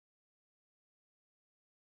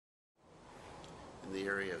in the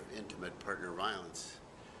area of intimate partner violence,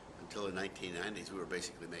 until the 1990s, we were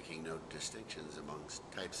basically making no distinctions amongst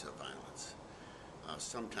types of violence,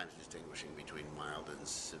 sometimes distinguishing between mild and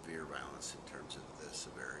severe violence in terms of the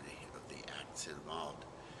severity of the acts involved,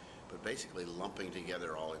 but basically lumping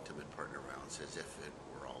together all intimate partner violence as if it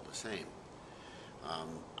were all the same.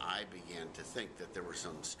 I began to think that there were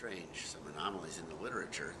some anomalies in the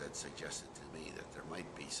literature that suggested to me that there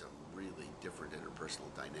might be some really different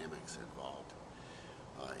interpersonal dynamics involved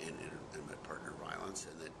in intimate partner violence,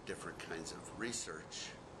 and that different kinds of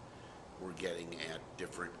research were getting at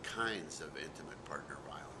different kinds of intimate partner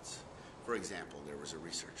violence. For example, there was a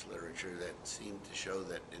research literature that seemed to show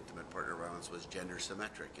that intimate partner violence was gender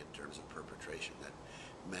symmetric in terms of perpetration, that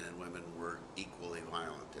men and women were equally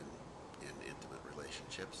violent in intimate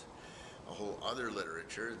relationships. A whole other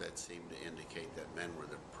literature that seemed to indicate that men were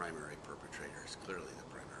the primary perpetrators, clearly the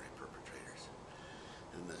primary perpetrators.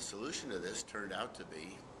 And the solution to this turned out to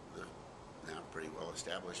be the now pretty well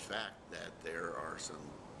established fact that there are some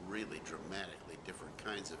really dramatically different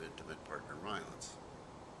kinds of intimate partner violence.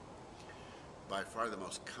 By far the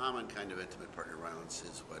most common kind of intimate partner violence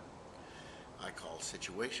is what I call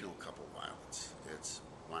situational couple violence. It's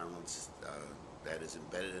violence that is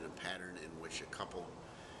embedded in a pattern in which a couple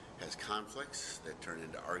has conflicts that turn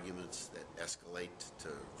into arguments that escalate to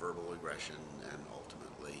verbal aggression and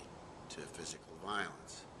ultimately to physical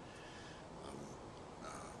violence.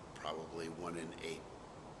 Probably 1 in 8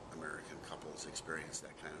 American couples experience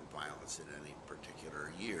that kind of violence in any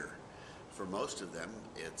particular year. For most of them,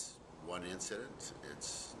 it's one incident.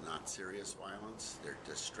 It's not serious violence. They're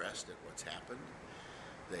distressed at what's happened.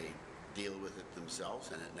 They deal with it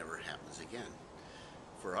themselves and it never happens again.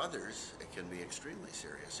 For others, it can be extremely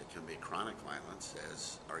serious. It can be chronic violence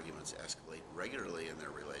as arguments escalate regularly in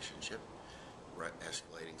their relationship,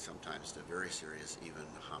 escalating sometimes to very serious, even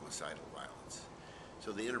homicidal violence.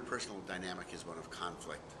 So the interpersonal dynamic is one of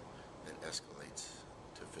conflict that escalates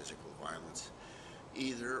to physical violence.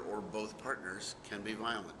 Either or both partners can be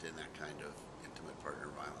violent in that kind of intimate partner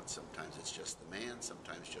violence. Sometimes it's just the man,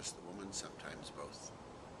 sometimes just the woman, sometimes both.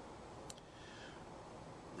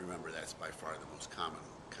 Remember, that's by far the most common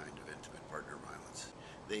kind of intimate partner violence.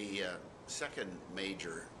 The second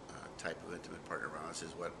major type of intimate partner violence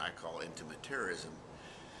is what I call intimate terrorism.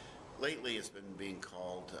 Lately, it's been being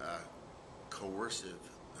called coercive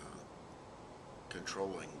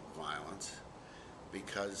controlling violence,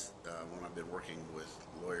 because when I've been working with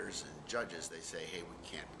lawyers and judges, they say, hey, we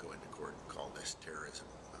can't go into court and call this terrorism.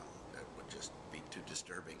 That would just be too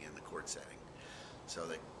disturbing in the court setting. So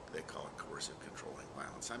they call it coercive controlling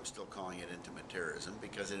violence. I'm still calling it intimate terrorism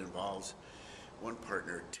because it involves one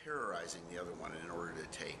partner terrorizing the other one in order to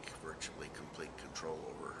take virtually complete control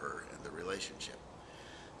over her and the relationship.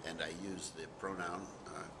 And I use the pronoun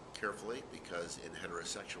carefully because in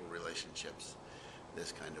heterosexual relationships,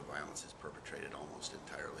 this kind of violence is perpetrated almost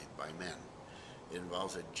entirely by men. It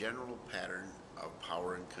involves a general pattern of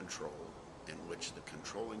power and control in which the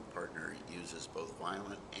controlling partner uses both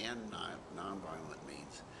violent and non-violent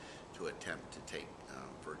means to attempt to take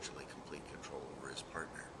virtually complete control over his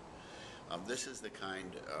partner. This is the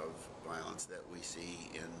kind of violence that we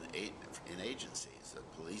see in agencies. The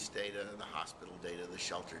police data, the hospital data, the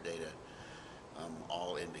shelter data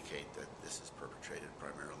all indicate that this is perpetrated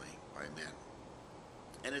primarily by men.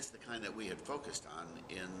 And it's the kind that we had focused on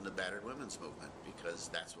in the battered women's movement because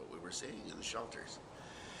that's what we were seeing in the shelters.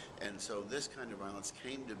 And so this kind of violence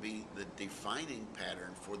came to be the defining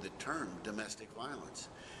pattern for the term domestic violence.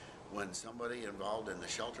 When somebody involved in the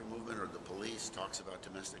shelter movement or the police talks about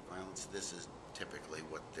domestic violence, this is typically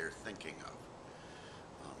what they're thinking of.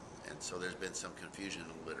 And so there's been some confusion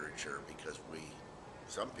in the literature because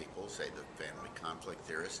some people, say the family conflict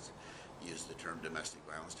theorists, use the term domestic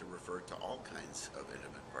violence to refer to all kinds of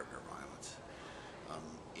intimate partner violence.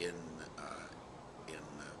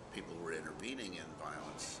 People who are intervening in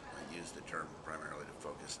violence use the term primarily to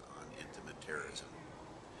focus on intimate terrorism.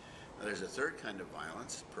 Now, there's a third kind of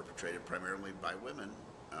violence perpetrated primarily by women.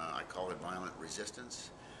 I call it violent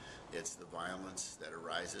resistance. It's the violence that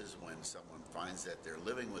arises when someone finds that they're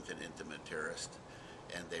living with an intimate terrorist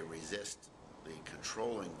and they resist the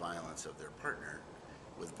controlling violence of their partner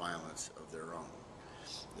with violence of their own.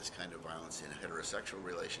 This kind of violence in heterosexual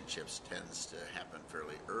relationships tends to happen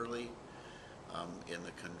fairly early in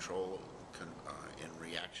the in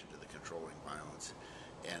reaction to the controlling violence,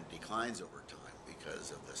 and declines over time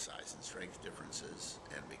because of the size and strength differences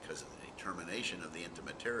and because of the determination of the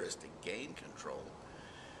intimate terrorist to gain control.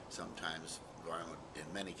 Sometimes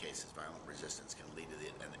in many cases, violent resistance can lead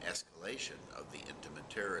to an escalation of the intimate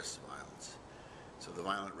terrorist violence. So the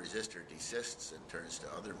violent resistor desists and turns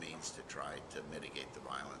to other means to try to mitigate the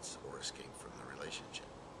violence or escape from the relationship.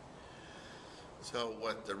 So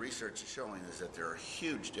what the research is showing is that there are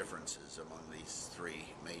huge differences among these three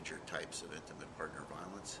major types of intimate partner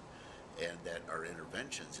violence, and that our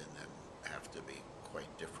interventions in them have to be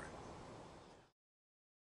quite different.